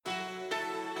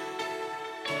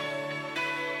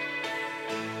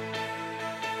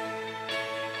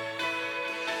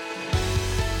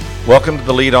Welcome to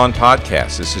the Lead On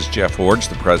Podcast. This is Jeff Iorg,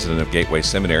 the president of Gateway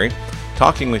Seminary,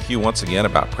 talking with you once again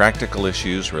about practical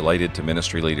issues related to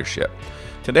ministry leadership.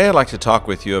 Today I'd like to talk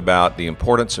with you about the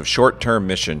importance of short-term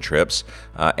mission trips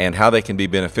and how they can be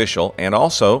beneficial, and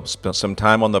also spend some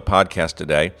time on the podcast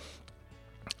today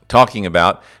talking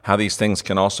about how these things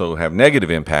can also have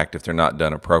negative impact if they're not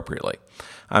done appropriately.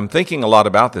 I'm thinking a lot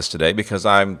about this today because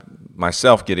I'm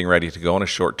myself getting ready to go on a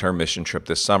short-term mission trip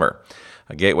this summer.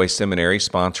 Gateway Seminary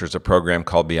sponsors a program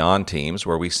called Beyond Teams,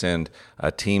 where we send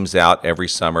teams out every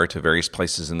summer to various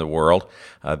places in the world.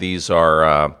 These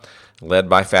are led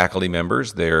by faculty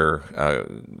members. Their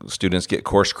students get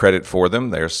course credit for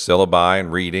them. There's syllabi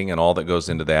and reading and all that goes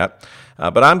into that.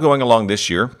 But I'm going along this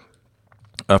year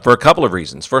for a couple of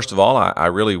reasons. First of all, I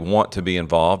really want to be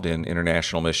involved in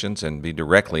international missions and be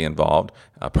directly involved,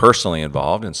 personally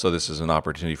involved, and so this is an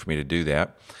opportunity for me to do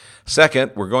that.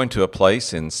 Second, we're going to a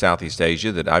place in Southeast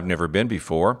Asia that I've never been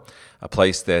before, a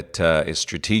place that is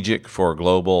strategic for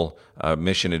global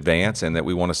mission advance and that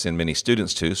we want to send many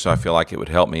students to, so I feel like it would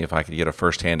help me if I could get a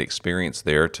firsthand experience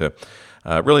there to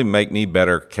really make me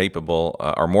better capable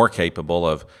or more capable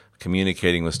of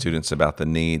communicating with students about the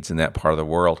needs in that part of the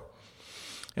world.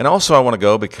 And also I want to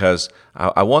go because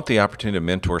I want the opportunity to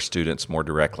mentor students more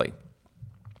directly.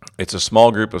 It's a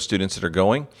small group of students that are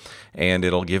going, and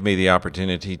it'll give me the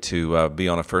opportunity to be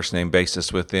on a first-name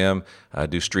basis with them,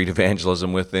 do street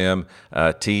evangelism with them,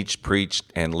 teach, preach,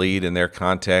 and lead in their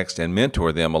context, and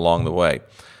mentor them along the way.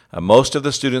 Most of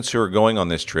the students who are going on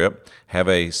this trip have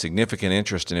a significant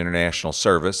interest in international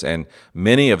service, and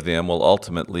many of them will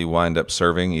ultimately wind up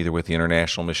serving either with the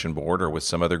International Mission Board or with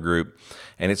some other group.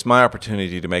 And it's my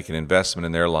opportunity to make an investment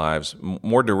in their lives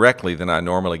more directly than I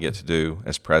normally get to do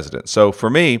as president. So for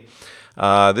me,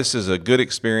 this is a good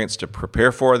experience to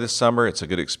prepare for this summer. It's a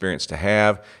good experience to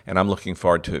have, and I'm looking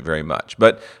forward to it very much.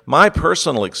 But my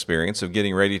personal experience of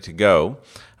getting ready to go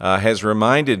has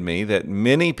reminded me that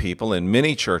many people in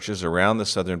many churches around the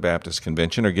Southern Baptist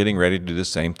Convention are getting ready to do the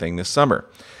same thing this summer.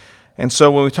 And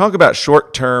so when we talk about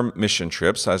short-term mission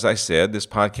trips, as I said, this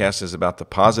podcast is about the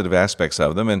positive aspects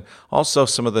of them and also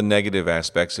some of the negative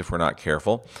aspects if we're not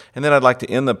careful. And then I'd like to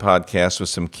end the podcast with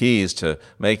some keys to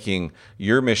making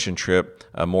your mission trip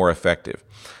more effective.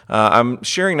 I'm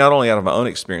sharing not only out of my own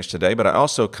experience today, but I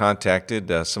also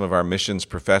contacted some of our missions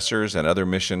professors and other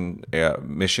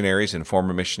missionaries and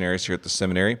former missionaries here at the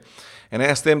seminary, and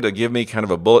asked them to give me kind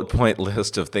of a bullet point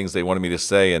list of things they wanted me to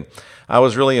say. And I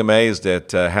was really amazed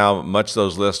at how much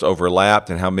those lists overlapped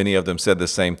and how many of them said the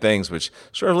same things, which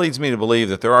sort of leads me to believe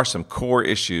that there are some core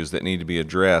issues that need to be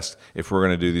addressed if we're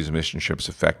going to do these mission trips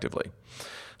effectively.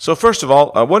 So first of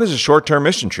all, what is a short-term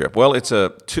mission trip? Well, it's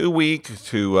a 2-week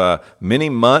to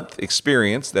many-month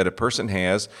experience that a person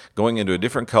has going into a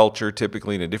different culture,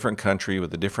 typically in a different country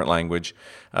with a different language.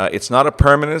 It's not a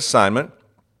permanent assignment.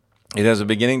 It has a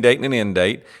beginning date and an end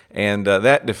date, and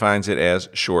that defines it as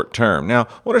short-term. Now,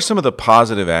 what are some of the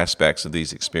positive aspects of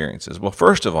these experiences? Well,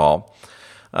 first of all,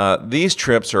 these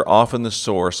trips are often the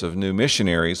source of new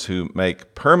missionaries who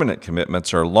make permanent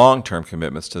commitments or long-term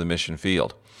commitments to the mission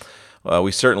field.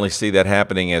 We certainly see that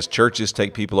happening as churches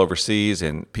take people overseas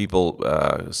and people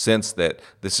sense that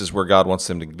this is where God wants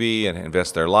them to be and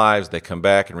invest their lives. They come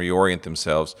back and reorient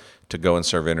themselves to go and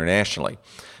serve internationally.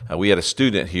 We had a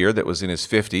student here that was in his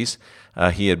 50s.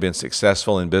 He had been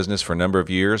successful in business for a number of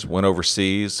years, went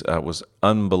overseas, was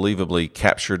unbelievably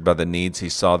captured by the needs he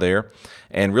saw there,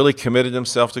 and really committed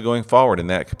himself to going forward in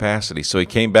that capacity. So he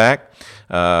came back,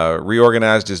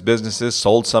 reorganized his businesses,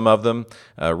 sold some of them,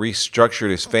 restructured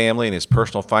his family and his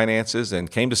personal finances, and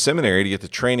came to seminary to get the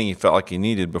training he felt like he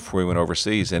needed before he went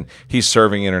overseas, and he's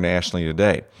serving internationally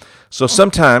today. So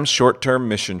sometimes short-term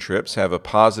mission trips have a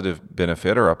positive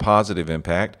benefit or a positive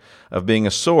impact of being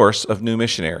a source of new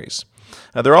missionaries.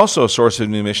 They're also a source of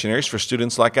new missionaries for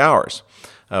students like ours.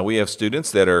 We have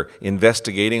students that are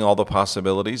investigating all the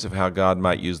possibilities of how God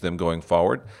might use them going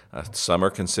forward. Some are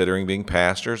considering being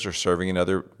pastors or serving in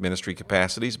other ministry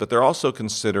capacities, but they're also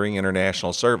considering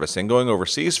international service. And going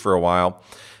overseas for a while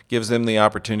gives them the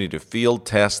opportunity to field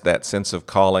test that sense of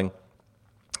calling,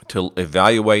 to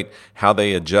evaluate how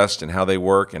they adjust and how they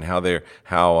work and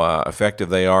how effective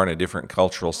they are in a different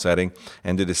cultural setting,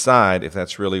 and to decide if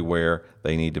that's really where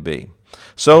they need to be.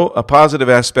 So a positive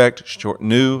aspect,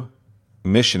 new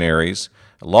missionaries,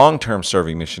 long-term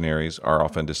serving missionaries are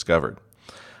often discovered.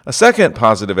 A second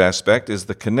positive aspect is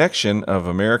the connection of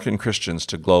American Christians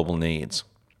to global needs.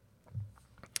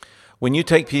 When you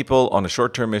take people on a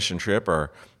short-term mission trip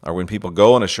or when people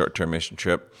go on a short-term mission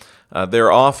trip,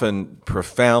 they're often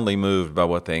profoundly moved by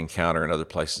what they encounter in other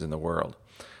places in the world.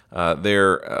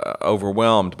 They're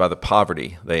overwhelmed by the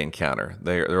poverty they encounter.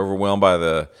 They're overwhelmed by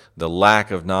the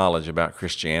lack of knowledge about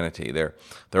Christianity. They're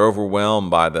overwhelmed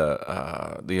by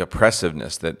the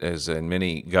oppressiveness that is in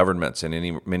many governments and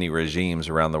in many regimes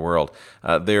around the world.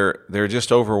 They're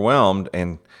just overwhelmed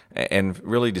and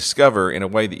really discover in a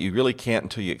way that you really can't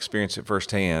until you experience it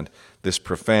firsthand this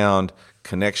profound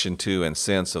connection to and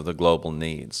sense of the global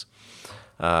needs.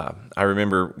 I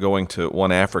remember going to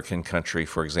one African country,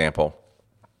 for example,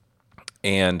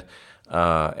 and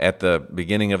at the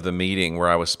beginning of the meeting where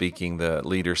I was speaking, the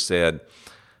leader said,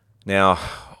 "Now,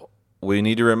 we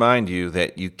need to remind you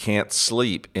that you can't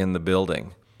sleep in the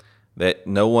building, that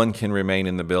no one can remain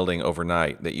in the building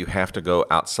overnight, that you have to go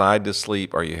outside to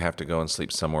sleep or you have to go and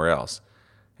sleep somewhere else."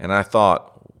 And I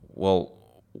thought, well,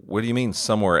 what do you mean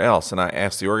somewhere else? And I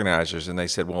asked the organizers, and they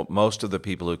said, well, most of the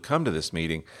people who come to this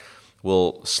meeting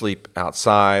will sleep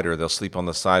outside, or they'll sleep on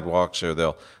the sidewalks, or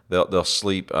they'll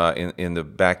sleep in the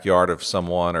backyard of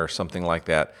someone or something like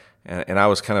that. And I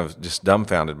was kind of just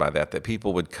dumbfounded by that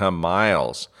people would come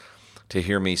miles to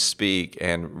hear me speak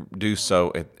and do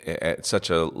so at such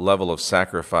a level of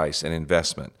sacrifice and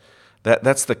investment.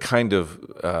 That's the kind of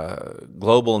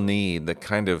global need, the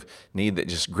kind of need that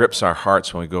just grips our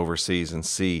hearts when we go overseas and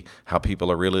see how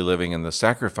people are really living and the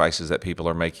sacrifices that people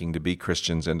are making to be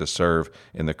Christians and to serve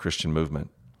in the Christian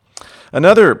movement.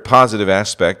 Another positive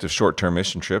aspect of short-term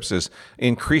mission trips is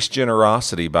increased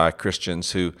generosity by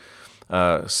Christians who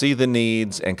see the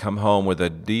needs and come home with a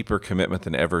deeper commitment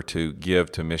than ever to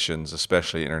give to missions,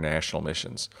 especially international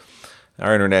missions.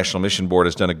 Our International Mission Board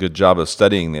has done a good job of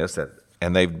studying this,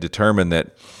 and they've determined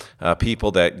that people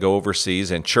that go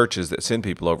overseas and churches that send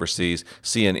people overseas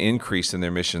see an increase in their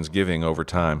missions giving over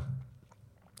time.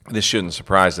 This shouldn't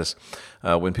surprise us.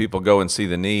 When people go and see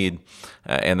the need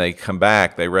and they come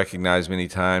back, they recognize many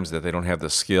times that they don't have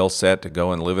the skill set to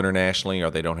go and live internationally,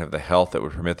 or they don't have the health that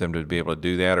would permit them to be able to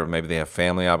do that, or maybe they have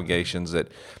family obligations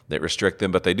that restrict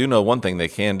them. But they do know one thing they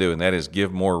can do, and that is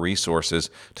give more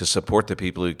resources to support the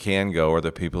people who can go or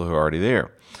the people who are already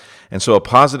there. And so a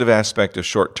positive aspect of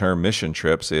short-term mission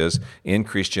trips is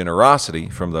increased generosity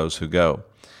from those who go.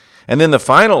 And then the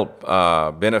final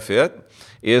benefit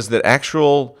is that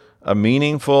actual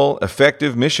meaningful,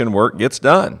 effective mission work gets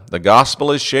done. The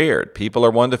gospel is shared. People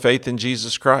are won to faith in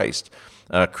Jesus Christ.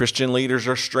 Christian leaders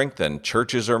are strengthened.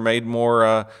 Churches are made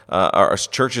more.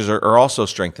 Churches are also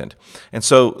strengthened. And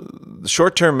so the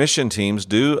short-term mission teams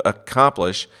do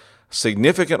accomplish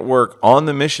significant work on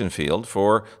the mission field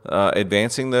for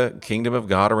advancing the kingdom of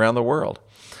God around the world.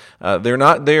 They're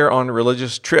not there on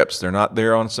religious trips. They're not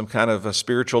there on some kind of a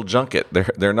spiritual junket.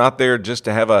 They're not there just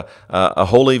to have a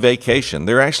holy vacation.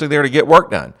 They're actually there to get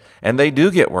work done, and they do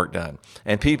get work done.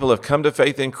 And people have come to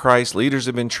faith in Christ. Leaders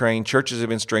have been trained. Churches have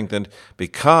been strengthened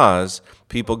because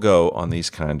people go on these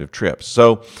kind of trips.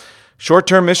 So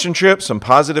short-term mission trips, some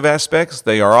positive aspects.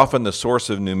 They are often the source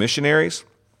of new missionaries.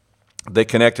 They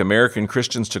connect American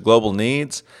Christians to global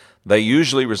needs. They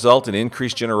usually result in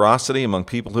increased generosity among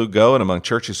people who go and among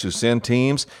churches who send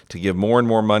teams to give more and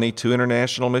more money to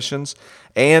international missions,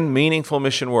 and meaningful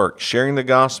mission work, sharing the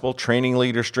gospel, training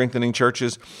leaders, strengthening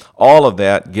churches. All of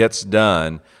that gets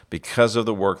done because of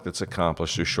the work that's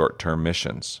accomplished through short-term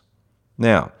missions.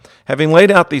 Now, having laid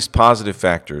out these positive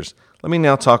factors, let me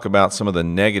now talk about some of the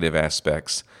negative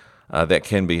aspects that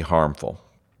can be harmful.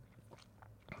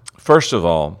 First of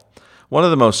all, one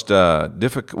of the most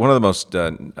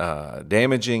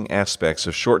damaging aspects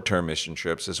of short-term mission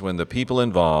trips is when the people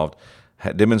involved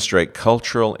demonstrate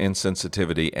cultural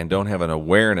insensitivity and don't have an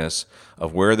awareness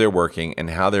of where they're working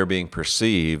and how they're being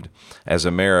perceived as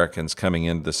Americans coming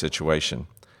into the situation.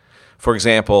 For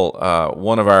example,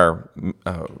 one of our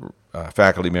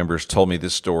faculty members told me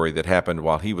this story that happened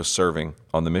while he was serving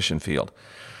on the mission field.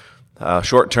 A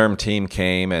short-term team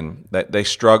came, and they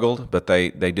struggled, but they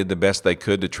did the best they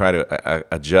could to try to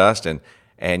adjust,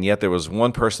 and yet there was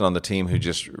one person on the team who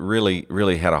just really,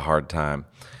 really had a hard time.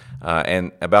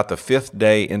 And about the fifth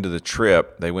day into the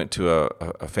trip, they went to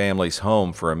a family's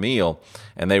home for a meal,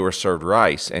 and they were served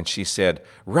rice. And she said,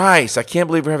 "Rice, I can't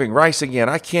believe we're having rice again.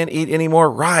 I can't eat any more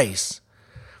rice."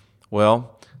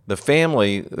 Well, the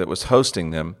family that was hosting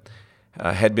them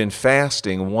had been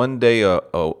fasting one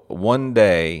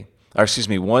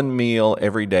meal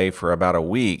every day for about a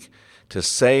week to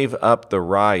save up the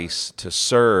rice to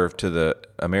serve to the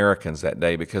Americans that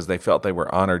day because they felt they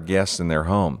were honored guests in their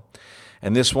home.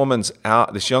 And this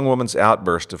young woman's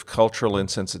outburst of cultural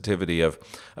insensitivity,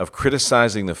 of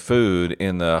criticizing the food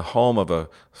in the home of a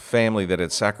family that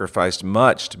had sacrificed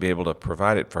much to be able to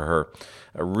provide it for her,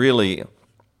 really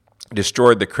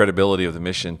destroyed the credibility of the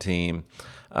mission team.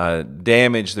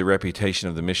 damage the reputation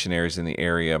of the missionaries in the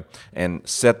area and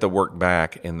set the work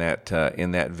back in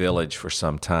that village for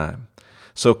some time.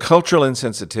 So cultural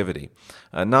insensitivity,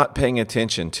 not paying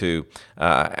attention to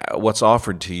what's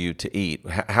offered to you to eat,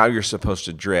 how you're supposed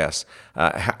to dress,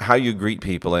 how you greet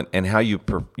people, and how you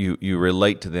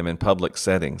relate to them in public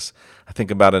settings. I think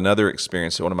about another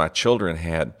experience that one of my children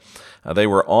had. They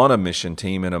were on a mission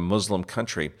team in a Muslim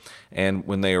country, and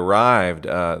when they arrived,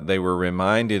 they were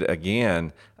reminded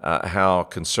again how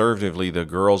conservatively the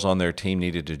girls on their team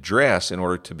needed to dress in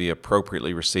order to be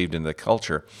appropriately received in the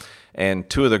culture. And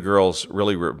two of the girls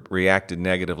really reacted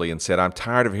negatively and said, "I'm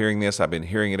tired of hearing this. I've been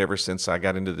hearing it ever since I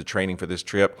got into the training for this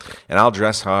trip, and I'll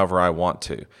dress however I want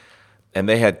to." And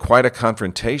they had quite a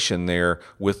confrontation there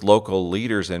with local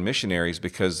leaders and missionaries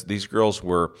because these girls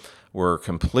were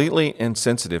completely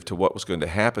insensitive to what was going to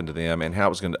happen to them and how it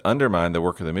was going to undermine the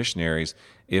work of the missionaries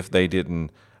if they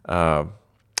didn't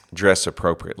dress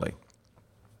appropriately.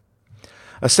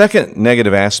 A second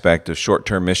negative aspect of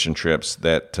short-term mission trips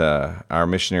that our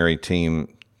missionary team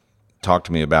talked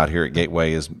to me about here at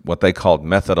Gateway is what they called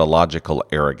methodological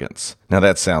arrogance. Now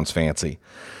that sounds fancy.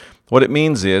 What it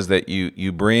means is that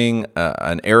you bring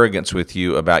an arrogance with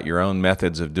you about your own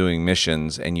methods of doing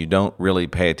missions, and you don't really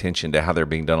pay attention to how they're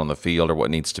being done on the field or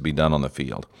what needs to be done on the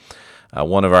field.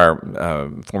 One of our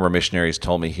former missionaries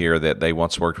told me here that they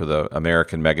once worked with an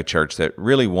American megachurch that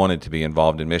really wanted to be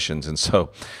involved in missions, and so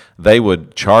they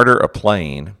would charter a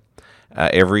plane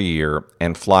every year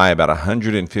and fly about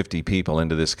 150 people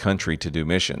into this country to do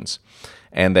missions.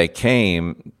 And they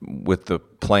came with the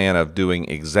plan of doing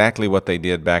exactly what they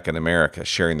did back in America,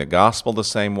 sharing the gospel the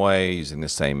same way, using the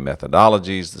same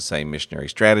methodologies, the same missionary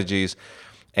strategies.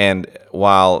 And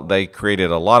while they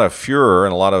created a lot of furor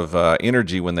and a lot of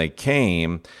energy when they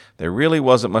came, there really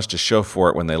wasn't much to show for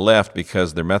it when they left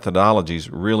because their methodologies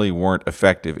really weren't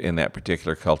effective in that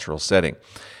particular cultural setting.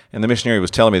 And the missionary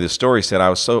was telling me this story. He said, "I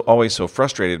was always so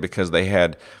frustrated because they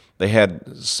had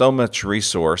so much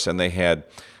resource and they had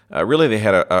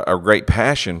a great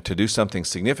passion to do something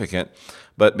significant,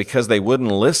 but because they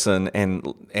wouldn't listen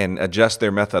and adjust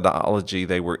their methodology,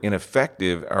 they were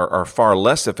ineffective or far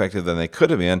less effective than they could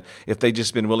have been if they'd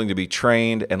just been willing to be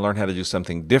trained and learn how to do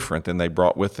something different than they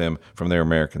brought with them from their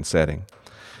American setting."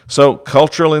 So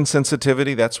cultural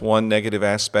insensitivity, that's one negative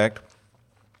aspect.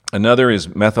 Another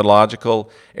is methodological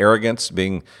arrogance,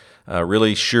 being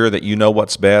really sure that you know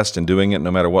what's best and doing it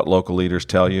no matter what local leaders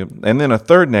tell you. And then a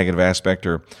third negative aspect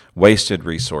are wasted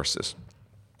resources.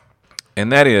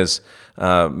 And that is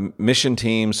mission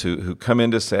teams who come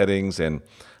into settings and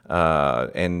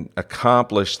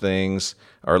accomplish things,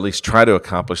 or at least try to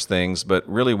accomplish things, but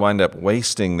really wind up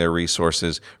wasting their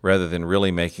resources rather than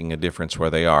really making a difference where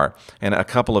they are. And a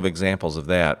couple of examples of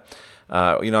that.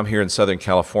 I'm here in Southern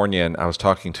California, and I was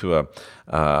talking to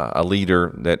a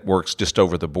leader that works just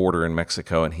over the border in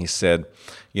Mexico, and he said,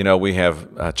 we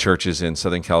have churches in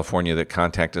Southern California that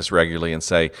contact us regularly and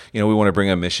say, we want to bring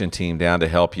a mission team down to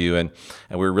help you, and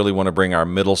we really want to bring our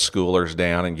middle schoolers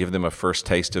down and give them a first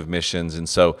taste of missions, and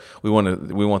so we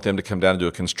want them to come down and do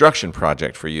a construction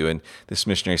project for you. And this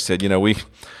missionary said,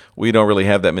 we don't really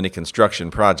have that many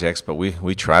construction projects, but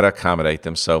we try to accommodate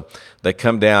them. So they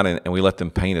come down and we let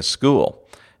them paint a school.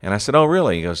 And I said, "Oh,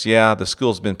 really?" He goes, "Yeah, the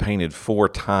school's been painted 4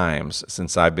 times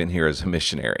since I've been here as a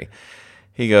missionary."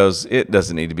 He goes, "It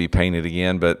doesn't need to be painted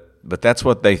again, but that's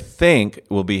what they think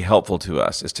will be helpful to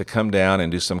us, is to come down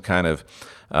and do some kind of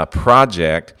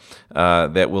project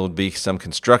that will be some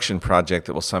construction project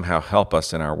that will somehow help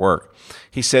us in our work."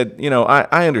 He said,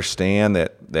 I understand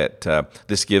that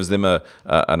this gives them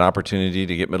an opportunity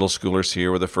to get middle schoolers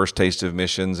here with a first taste of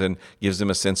missions and gives them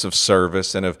a sense of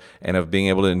service and of being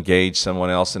able to engage someone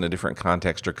else in a different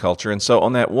context or culture. And so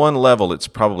on that one level, it's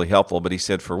probably helpful. But he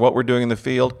said, for what we're doing in the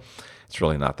field, it's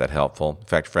really not that helpful. In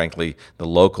fact, frankly, the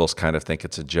locals kind of think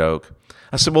it's a joke.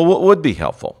 I said, well, what would be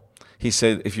helpful? He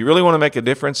said, if you really want to make a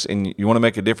difference and you want to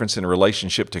make a difference in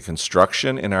relationship to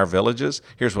construction in our villages,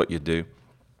 here's what you do.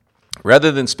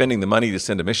 Rather than spending the money to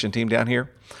send a mission team down here,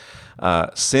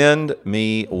 send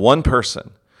me one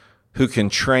person who can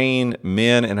train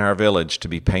men in our village to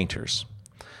be painters.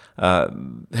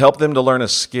 Help them to learn a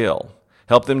skill.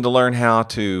 Help them to learn how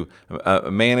to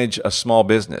manage a small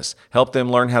business. Help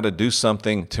them learn how to do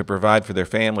something to provide for their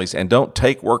families. And don't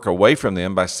take work away from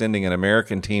them by sending an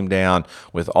American team down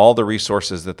with all the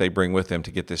resources that they bring with them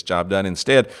to get this job done.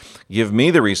 Instead, give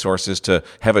me the resources to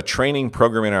have a training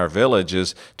program in our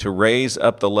villages to raise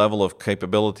up the level of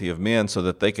capability of men so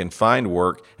that they can find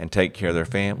work and take care of their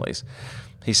families.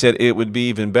 He said, it would be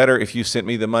even better if you sent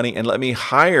me the money and let me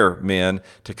hire men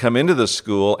to come into the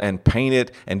school and paint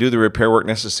it and do the repair work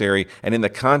necessary. And in the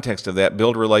context of that,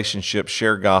 build relationships,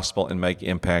 share gospel, and make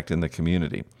impact in the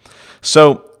community.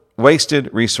 So,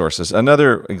 wasted resources.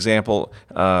 Another example,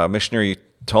 a missionary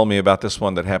told me about this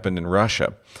one that happened in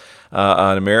Russia.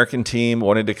 An American team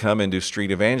wanted to come and do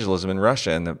street evangelism in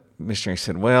Russia. And the missionary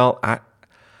said, well,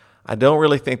 I don't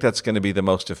really think that's going to be the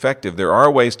most effective. There are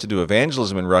ways to do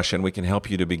evangelism in Russia, and we can help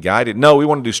you to be guided. No, we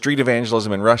want to do street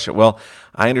evangelism in Russia. Well,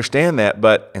 I understand that,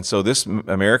 and so this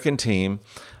American team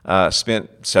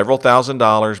spent several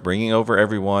 $1,000s bringing over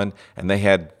everyone, and they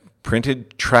had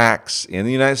printed tracts in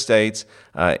the United States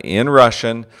in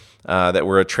Russian that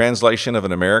were a translation of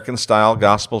an American-style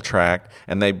gospel tract,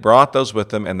 and they brought those with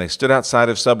them, and they stood outside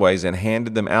of subways and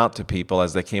handed them out to people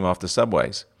as they came off the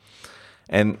subways.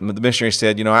 And the missionary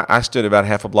said, I stood about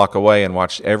half a block away and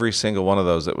watched every single one of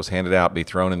those that was handed out be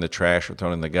thrown in the trash or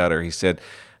thrown in the gutter. He said,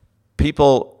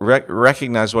 people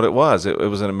recognized what it was. It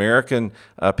was an American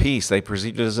piece. They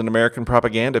perceived it as an American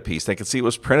propaganda piece. They could see it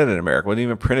was printed in America. It wasn't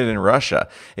even printed in Russia.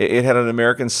 It had an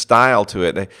American style to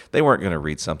it. They weren't going to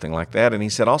read something like that. And he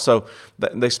said also,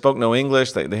 they spoke no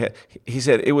English. He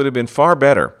said, it would have been far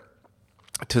better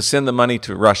to send the money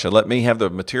to Russia. Let me have the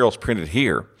materials printed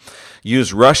here.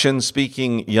 Use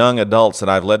Russian-speaking young adults that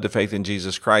I've led to faith in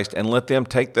Jesus Christ, and let them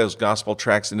take those gospel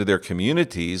tracts into their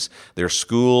communities, their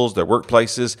schools, their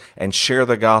workplaces, and share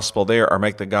the gospel there or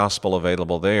make the gospel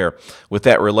available there. With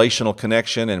that relational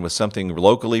connection and with something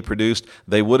locally produced,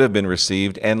 they would have been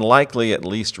received and likely at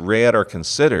least read or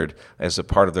considered as a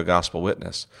part of the gospel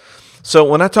witness. So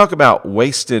when I talk about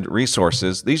wasted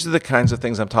resources, these are the kinds of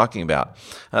things I'm talking about.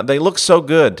 They look so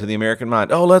good to the American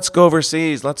mind. Oh, let's go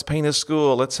overseas. Let's paint a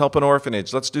school. Let's help an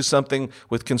orphanage. Let's do something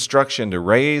with construction to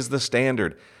raise the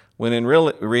standard. When in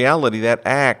reality, that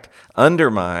act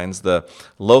undermines the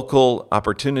local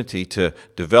opportunity to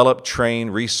develop, train,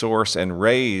 resource, and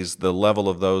raise the level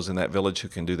of those in that village who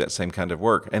can do that same kind of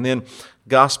work. And then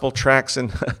gospel tracts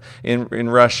in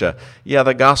Russia. Yeah,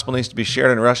 the gospel needs to be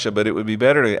shared in Russia, but it would be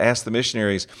better to ask the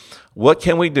missionaries, what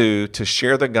can we do to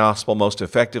share the gospel most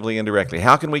effectively and directly?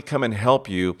 How can we come and help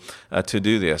you to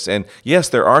do this? And yes,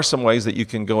 there are some ways that you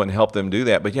can go and help them do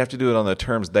that, but you have to do it on the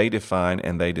terms they define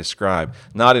and they describe,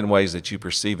 not in ways that you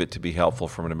perceive it to be helpful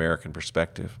from an American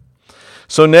perspective.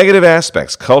 So negative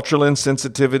aspects, cultural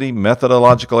insensitivity,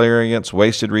 methodological arrogance,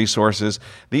 wasted resources,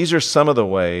 these are some of the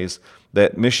ways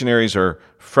that missionaries are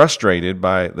frustrated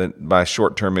by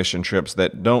short-term mission trips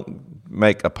that don't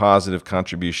make a positive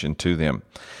contribution to them.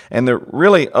 And the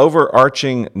really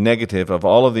overarching negative of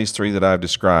all of these three that I've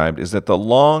described is that the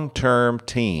long-term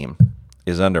team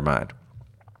is undermined.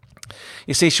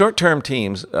 You see, short-term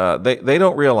teams, they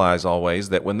don't realize always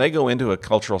that when they go into a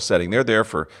cultural setting, they're there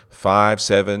for 5,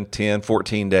 7, 10,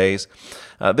 14 days.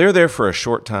 They're there for a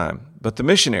short time. But the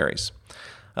missionaries,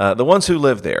 the ones who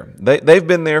live there, they've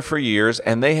been there for years,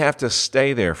 and they have to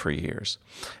stay there for years.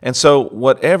 And so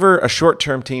whatever a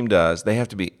short-term team does, they have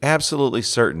to be absolutely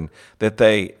certain that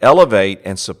they elevate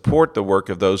and support the work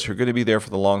of those who are going to be there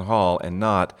for the long haul and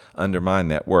not undermine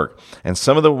that work. And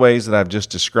some of the ways that I've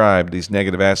just described, these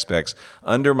negative aspects,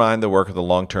 undermine the work of the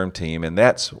long-term team, and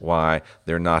that's why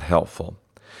they're not helpful.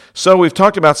 So we've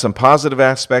talked about some positive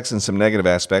aspects and some negative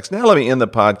aspects. Now let me end the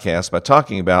podcast by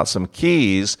talking about some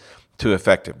keys to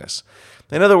effectiveness.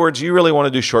 In other words, you really want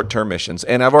to do short-term missions,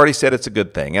 and I've already said it's a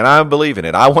good thing, and I believe in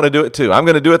it. I want to do it too. I'm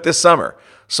going to do it this summer.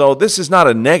 So this is not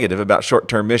a negative about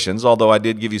short-term missions, although I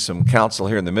did give you some counsel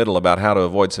here in the middle about how to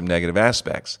avoid some negative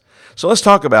aspects. So let's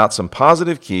talk about some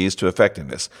positive keys to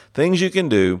effectiveness, things you can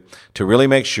do to really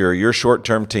make sure your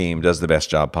short-term team does the best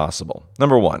job possible.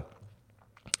 Number one,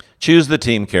 choose the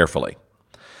team carefully.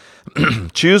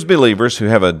 Choose believers who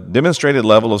have a demonstrated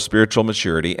level of spiritual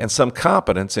maturity and some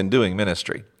competence in doing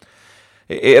ministry.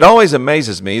 It always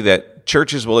amazes me that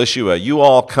churches will issue a "you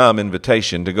all come"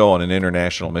 invitation to go on an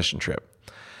international mission trip.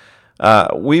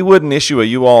 We wouldn't issue a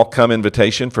 "you all come"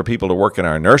 invitation for people to work in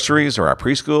our nurseries or our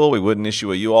preschool. We wouldn't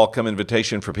issue a "you all come"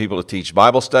 invitation for people to teach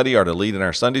Bible study or to lead in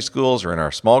our Sunday schools or in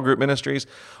our small group ministries.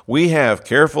 We have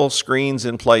careful screens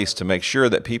in place to make sure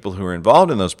that people who are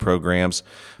involved in those programs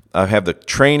have the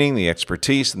training, the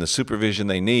expertise, and the supervision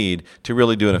they need to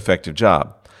really do an effective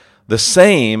job. The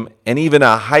same, and even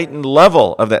a heightened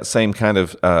level of that same kind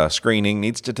of screening,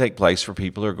 needs to take place for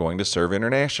people who are going to serve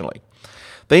internationally.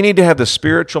 They need to have the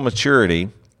spiritual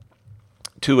maturity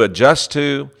to adjust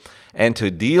to and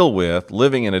to deal with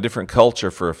living in a different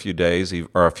culture for a few days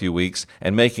or a few weeks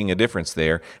and making a difference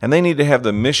there. And they need to have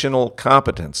the missional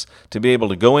competence to be able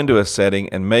to go into a setting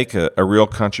and make a real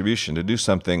contribution, to do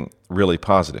something really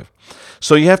positive.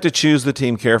 So you have to choose the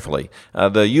team carefully.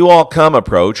 The you all come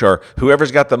approach, or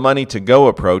whoever's got the money to go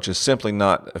approach, is simply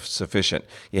not sufficient.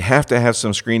 You have to have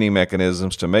some screening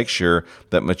mechanisms to make sure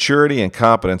that maturity and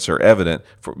competence are evident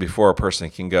before a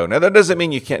person can go. Now, that doesn't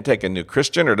mean you can't take a new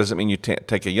Christian, or doesn't mean you can't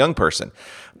take a young person.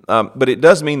 But it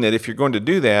does mean that if you're going to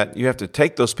do that, you have to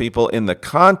take those people in the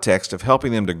context of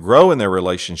helping them to grow in their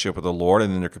relationship with the Lord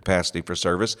and in their capacity for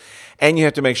service. And you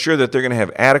have to make sure that they're going to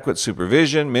have adequate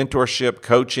supervision, mentorship,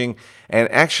 coaching, and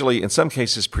actually, in some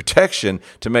cases, protection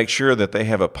to make sure that they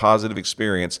have a positive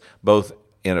experience, both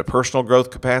in a personal growth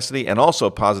capacity and also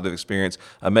a positive experience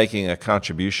of making a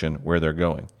contribution where they're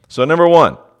going. So number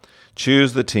one,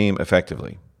 choose the team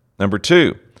effectively. Number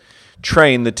two,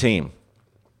 train the team.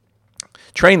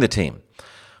 Train the team.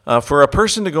 For a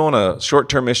person to go on a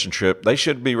short-term mission trip, they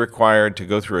should be required to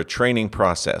go through a training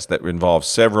process that involves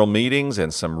several meetings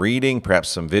and some reading, perhaps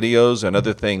some videos and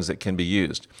other things that can be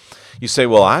used. You say,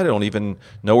 well, I don't even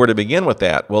know where to begin with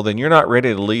that. Well, then you're not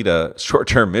ready to lead a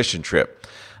short-term mission trip.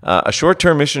 A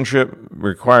short-term mission trip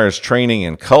requires training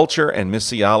in culture and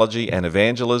missiology and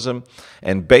evangelism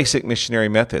and basic missionary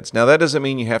methods. Now, that doesn't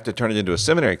mean you have to turn it into a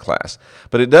seminary class,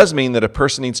 but it does mean that a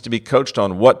person needs to be coached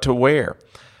on what to wear,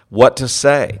 what to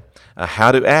say,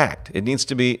 how to act. They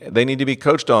need to be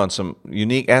coached on some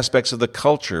unique aspects of the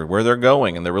culture, where they're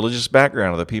going, and the religious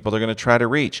background of the people they're going to try to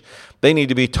reach. They need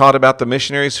to be taught about the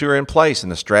missionaries who are in place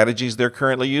and the strategies they're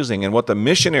currently using and what the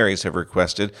missionaries have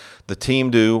requested the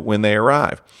team do when they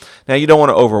arrive. Now, you don't want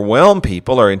to overwhelm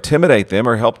people or intimidate them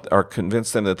or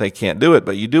convince them that they can't do it,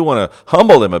 but you do want to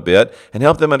humble them a bit and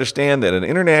help them understand that an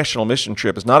international mission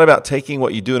trip is not about taking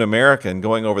what you do in America and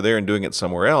going over there and doing it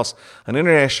somewhere else. An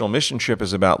international mission trip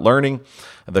is about learning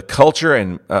the culture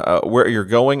and where you're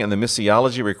going and the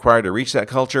missiology required to reach that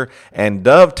culture, and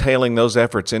dovetailing those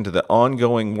efforts into the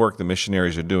ongoing work the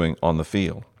missionaries are doing on the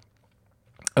field.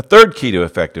 A third key to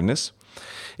effectiveness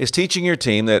is teaching your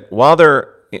team that while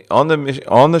they're on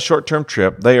the short-term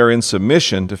trip, they are in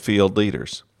submission to field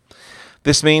leaders.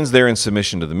 This means they're in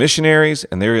submission to the missionaries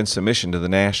and they're in submission to the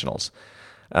nationals.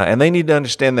 And they need to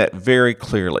understand that very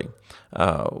clearly.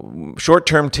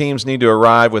 Short-term teams need to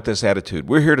arrive with this attitude.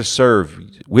 We're here to serve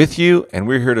with you, and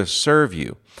we're here to serve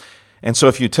you. And so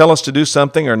if you tell us to do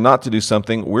something or not to do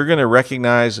something, we're going to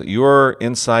recognize your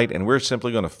insight, and we're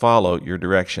simply going to follow your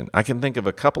direction. I can think of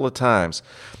a couple of times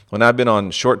when I've been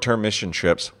on short-term mission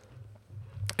trips,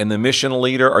 and the mission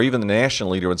leader or even the national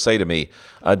leader would say to me,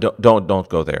 "Don't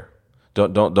go there.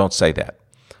 Don't say that.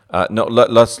 No,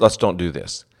 let's don't do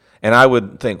this." And I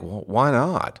would think, well, why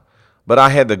not? But I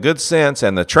had the good sense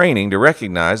and the training to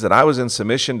recognize that I was in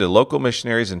submission to local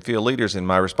missionaries and field leaders, and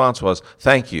my response was,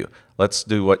 "Thank you. Let's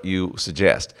do what you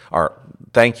suggest." Or,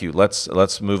 "Thank you.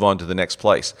 Let's move on to the next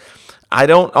place." I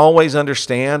don't always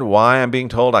understand why I'm being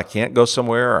told I can't go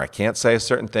somewhere, or I can't say a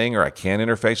certain thing, or I can't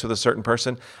interface with a certain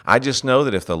person. I just know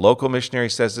that if the local missionary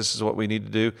says this is what we need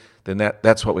to do, then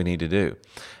that's what we need to do.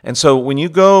 And so when you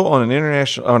go on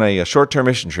a short-term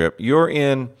mission trip, you're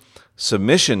in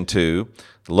submission to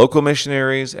local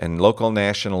missionaries and local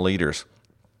national leaders.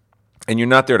 And you're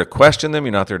not there to question them.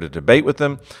 You're not there to debate with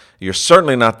them. You're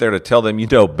certainly not there to tell them you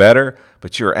know better,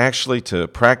 but you're actually to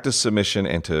practice submission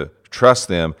and to trust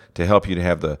them to help you to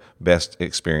have the best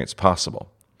experience possible.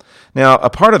 Now, a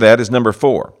part of that is number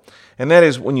 4, and that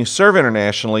is when you serve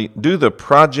internationally, do the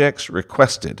projects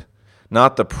requested,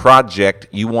 not the project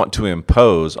you want to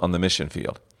impose on the mission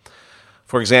field.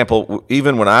 For example,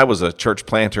 even when I was a church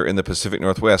planter in the Pacific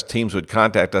Northwest, teams would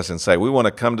contact us and say, "We want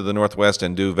to come to the Northwest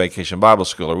and do Vacation Bible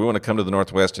School," or "We want to come to the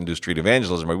Northwest and do street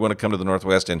evangelism," or "We want to come to the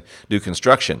Northwest and do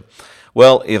construction."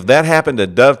 Well, if that happened to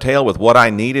dovetail with what I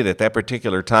needed at that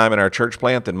particular time in our church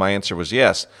plant, then my answer was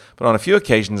yes. But on a few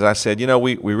occasions, I said,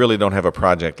 we really don't have a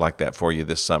project like that for you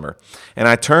this summer. And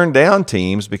I turned down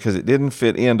teams because it didn't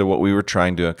fit into what we were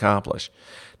trying to accomplish.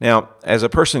 Now, as a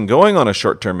person going on a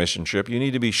short-term mission trip, you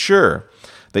need to be sure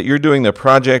that you're doing the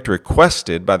project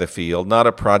requested by the field, not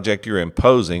a project you're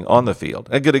imposing on the field.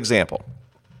 A good example.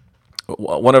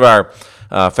 One of our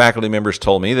faculty members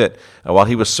told me that while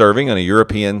he was serving in a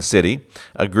European city,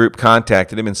 a group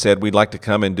contacted him and said, "We'd like to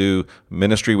come and do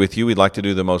ministry with you. We'd like to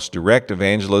do the most direct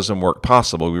evangelism work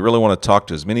possible. We really want to talk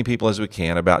to as many people as we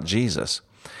can about Jesus."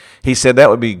 He said, "That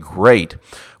would be great.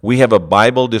 We have a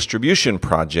Bible distribution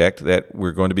project that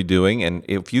we're going to be doing, and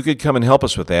if you could come and help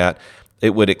us with that,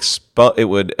 it would expand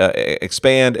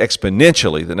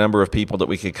exponentially the number of people that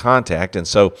we could contact. And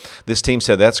so this team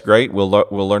said, that's great, we'll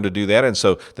learn to do that. And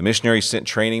so the missionaries sent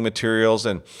training materials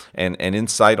and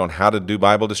insight on how to do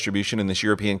Bible distribution in this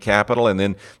European capital. And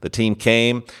then the team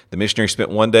came. The missionaries spent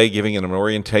one day giving them an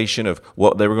orientation of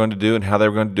what they were going to do and how they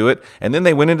were going to do it. And then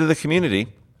they went into the community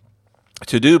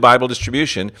to do Bible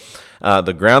distribution.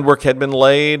 The groundwork had been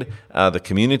laid. The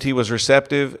community was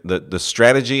receptive. The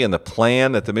strategy and the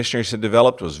plan that the missionaries had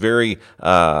developed was very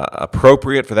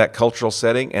appropriate for that cultural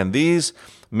setting. And these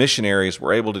missionaries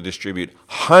were able to distribute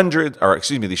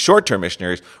the short-term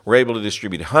missionaries were able to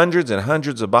distribute hundreds and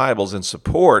hundreds of Bibles in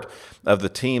support of the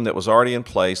team that was already in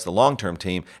place, the long-term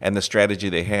team, and the strategy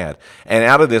they had. And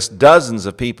out of this, dozens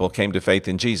of people came to faith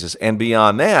in Jesus. And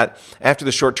beyond that, after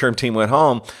the short-term team went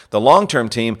home, the long-term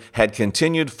team had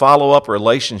continued follow-up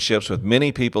relationships with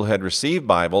many people who had received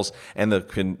Bibles, and the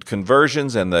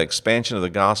conversions and the expansion of the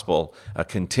gospel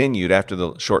continued after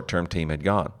the short-term team had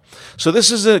gone. So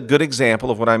this is a good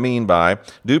example of what I mean by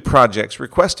do projects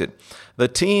requested. The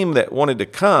team that wanted to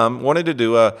come wanted to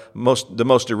do the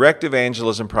most direct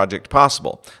evangelism project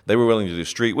possible. They were willing to do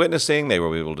street witnessing. They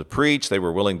were able to preach. They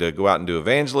were willing to go out and do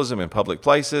evangelism in public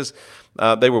places.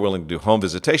 They were willing to do home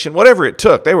visitation. Whatever it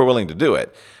took, they were willing to do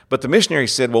it. But the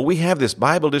missionaries said, well, we have this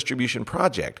Bible distribution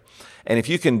project. And if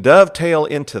you can dovetail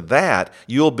into that,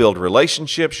 you'll build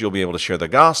relationships. You'll be able to share the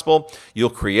gospel. You'll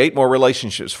create more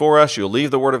relationships for us. You'll leave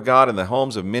the Word of God in the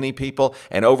homes of many people.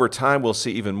 And over time, we'll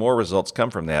see even more results come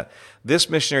from that. This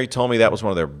missionary told me that was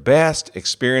one of their best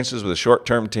experiences with a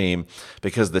short-term team,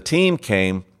 because the team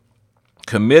came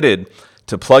committed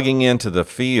to plugging into the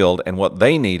field and what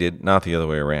they needed, not the other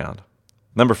way around.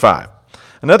 Number 5,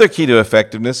 another key to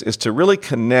effectiveness is to really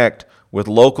connect with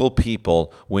local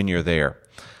people when you're there.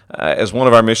 As one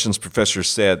of our missions professors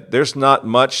said, there's not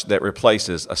much that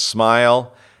replaces a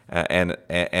smile and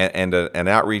an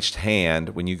outreached hand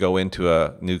when you go into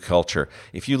a new culture.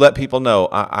 If you let people know,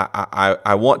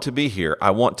 I want to be here,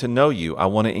 I want to know you, I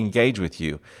want to engage with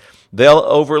you, they'll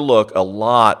overlook a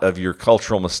lot of your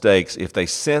cultural mistakes if they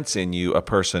sense in you a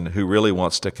person who really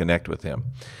wants to connect with them.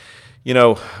 You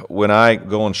know, when I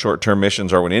go on short-term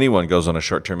missions, or when anyone goes on a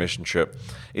short-term mission trip,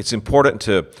 it's important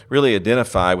to really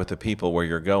identify with the people where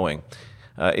you're going.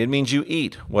 It means you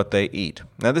eat what they eat.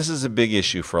 Now, this is a big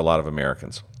issue for a lot of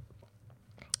Americans.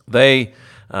 They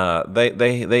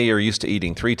are used to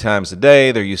eating 3 times a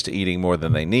day. They're used to eating more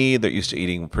than they need. They're used to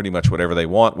eating pretty much whatever they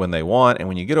want when they want. And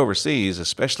when you get overseas,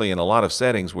 especially in a lot of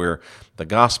settings where the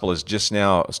gospel is just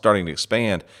now starting to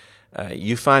expand,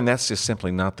 you find that's just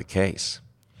simply not the case.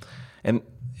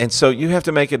 And so you have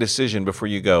to make a decision before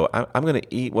you go. I'm going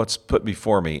to eat what's put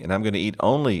before me, and I'm going to eat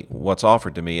only what's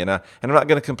offered to me, and I'm not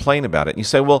going to complain about it. And you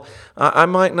say, well, I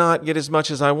might not get as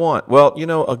much as I want. Well, you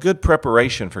know, a good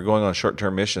preparation for going on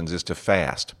short-term missions is to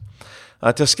fast,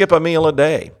 to skip a meal a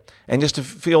day, and just to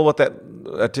feel what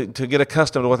that, to get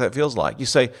accustomed to what that feels like. You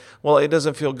say, well, it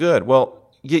doesn't feel good. Well,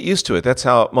 get used to it. That's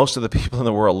how most of the people in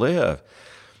the world live.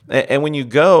 And when you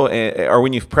go, or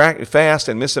when you fast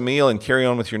and miss a meal and carry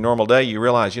on with your normal day, you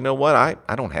realize, you know what,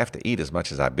 I don't have to eat as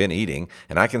much as I've been eating,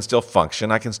 and I can still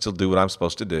function, I can still do what I'm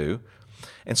supposed to do.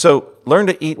 And so learn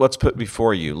to eat what's put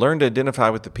before you. Learn to identify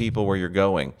with the people where you're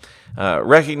going.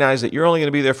 Recognize that you're only going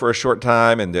to be there for a short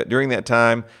time, and that during that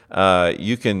time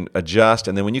you can adjust,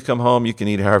 and then when you come home, you can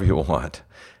eat however you want.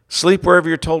 Sleep wherever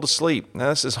you're told to sleep. Now,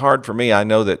 this is hard for me. I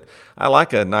know that I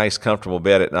like a nice, comfortable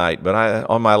bed at night, but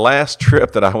on my last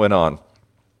trip that I went on,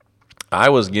 I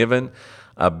was given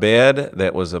a bed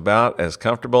that was about as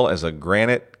comfortable as a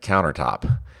granite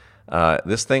countertop.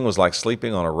 This thing was like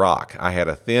sleeping on a rock. I had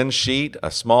a thin sheet,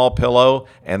 a small pillow,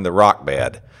 and the rock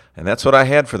bed. And that's what I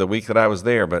had for the week that I was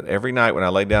there. But every night when I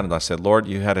laid down, I said, Lord,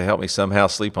 you had to help me somehow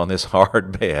sleep on this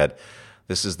hard bed.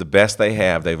 This is the best they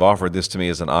have. They've offered this to me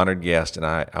as an honored guest, and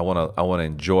I want to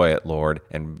enjoy it, Lord,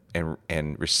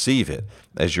 and receive it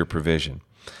as your provision.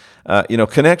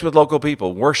 Connect with local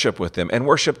people, worship with them, and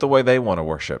worship the way they want to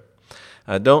worship.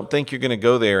 Don't think you're going to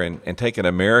go there and take an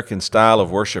American style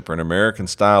of worship or an American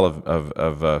style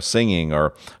of singing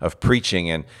or of preaching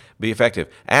and be effective.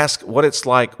 Ask what it's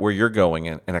like where you're going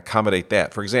and accommodate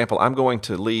that. For example, I'm going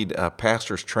to lead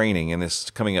pastor's training in this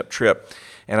coming up trip.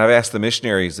 And I've asked the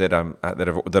missionaries that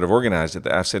have organized it,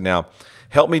 I've said, now,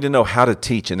 help me to know how to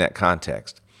teach in that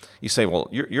context. You say, well,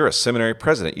 you're a seminary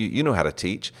president. You know how to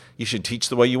teach. You should teach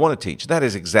the way you want to teach. That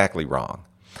is exactly wrong.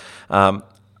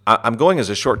 I'm going as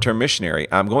a short-term missionary.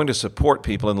 I'm going to support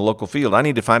people in the local field. I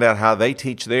need to find out how they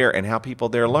teach there and how people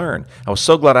there learn. I was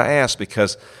so glad I asked,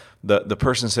 because the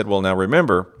person said, well, now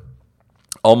remember,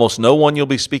 almost no one you'll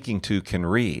be speaking to can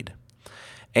read.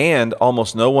 And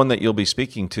almost no one that you'll be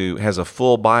speaking to has a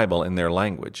full Bible in their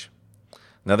language.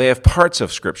 Now, they have parts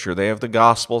of Scripture. They have the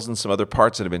Gospels and some other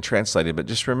parts that have been translated, but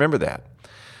just remember that.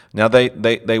 Now,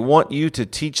 they want you to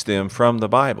teach them from the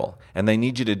Bible, and they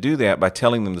need you to do that by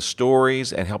telling them the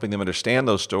stories and helping them understand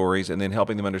those stories, and then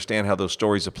helping them understand how those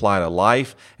stories apply to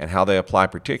life and how they apply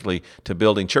particularly to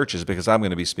building churches, because I'm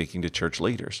going to be speaking to church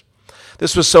leaders.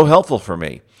 This was so helpful for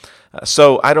me.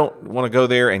 So I don't want to go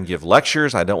there and give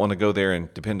lectures. I don't want to go there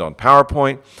and depend on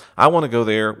PowerPoint. I want to go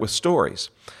there with stories.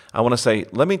 I want to say,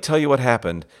 let me tell you what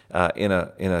happened in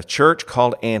a church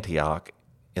called Antioch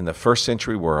in the first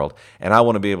century world, and I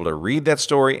want to be able to read that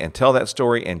story and tell that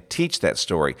story and teach that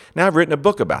story. Now, I've written a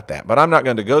book about that, but I'm not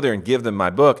going to go there and give them my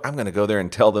book. I'm going to go there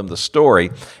and tell them the story,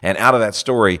 and out of that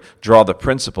story, draw the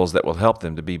principles that will help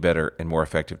them to be better and more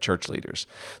effective church leaders.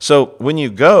 So when you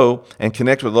go and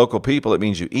connect with local people, it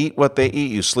means you eat what they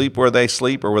eat, you sleep where they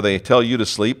sleep or where they tell you to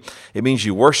sleep. It means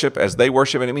you worship as they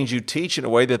worship, and it means you teach in a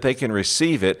way that they can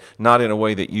receive it, not in a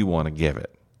way that you want to give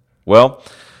it. Well,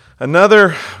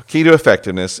 another key to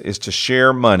effectiveness is to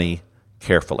share money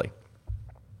carefully.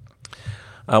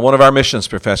 One of our missions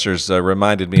professors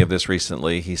reminded me of this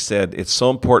recently. He said it's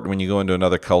so important when you go into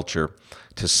another culture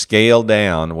to scale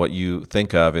down what you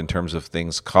think of in terms of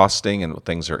things costing and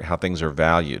how things are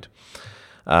valued,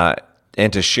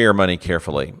 and to share money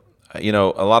carefully. You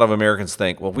know, a lot of Americans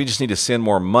think, well, we just need to send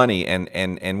more money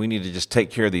and we need to just take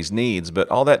care of these needs. But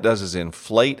all that does is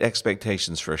inflate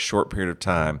expectations for a short period of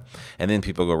time, and then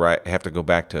people have to go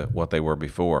back to what they were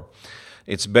before.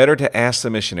 It's better to ask the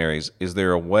missionaries, is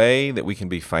there a way that we can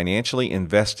be financially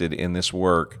invested in this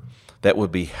work that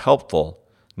would be helpful,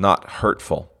 not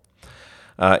hurtful?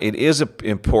 It is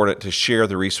important to share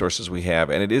the resources we have,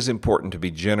 and it is important to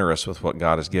be generous with what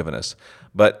God has given us.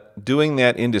 But doing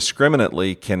that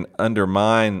indiscriminately can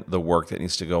undermine the work that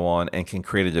needs to go on and can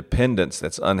create a dependence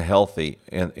that's unhealthy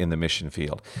in the mission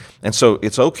field. And so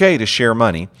it's okay to share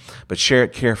money, but share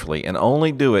it carefully, and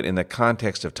only do it in the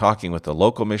context of talking with the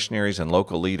local missionaries and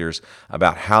local leaders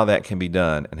about how that can be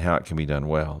done and how it can be done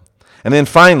well. And then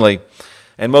finally,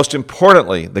 and most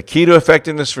importantly, the key to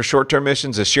effectiveness for short-term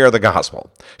missions is share the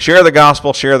gospel. Share the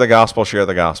gospel, share the gospel, share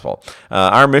the gospel.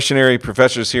 Our missionary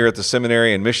professors here at the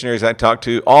seminary and missionaries I talked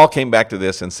to all came back to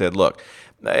this and said, look,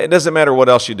 it doesn't matter what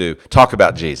else you do. Talk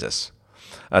about Jesus.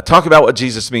 Talk about what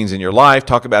Jesus means in your life.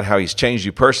 Talk about how he's changed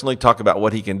you personally. Talk about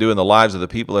what he can do in the lives of the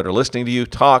people that are listening to you.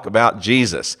 Talk about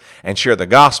Jesus and share the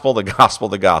gospel, the gospel,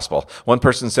 the gospel. One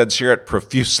person said share it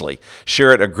profusely,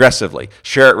 share it aggressively,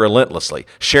 share it relentlessly,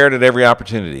 share it at every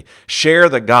opportunity. Share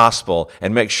the gospel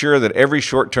and make sure that every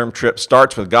short-term trip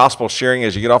starts with gospel sharing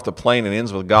as you get off the plane and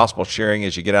ends with gospel sharing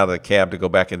as you get out of the cab to go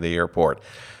back into the airport.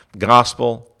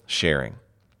 Gospel sharing.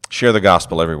 Share the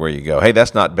gospel everywhere you go. Hey,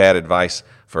 that's not bad advice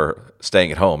for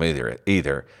staying at home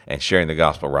either, and sharing the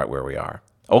gospel right where we are.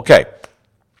 Okay,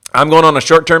 I'm going on a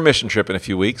short-term mission trip in a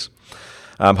few weeks.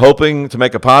 I'm hoping to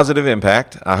make a positive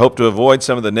impact. I hope to avoid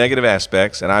some of the negative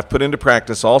aspects, and I've put into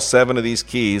practice all 7 of these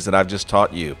keys that I've just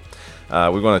taught you.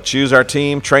 We're going to choose our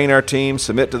team, train our team,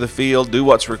 submit to the field, do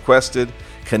what's requested,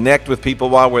 connect with people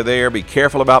while we're there, be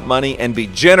careful about money, and be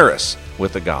generous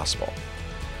with the gospel.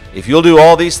 If you'll do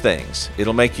all these things,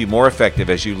 it'll make you more effective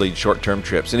as you lead short-term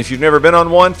trips. And if you've never been on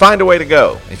one, find a way to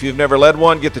go. If you've never led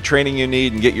one, get the training you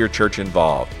need and get your church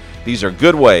involved. These are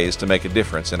good ways to make a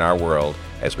difference in our world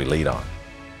as we lead on.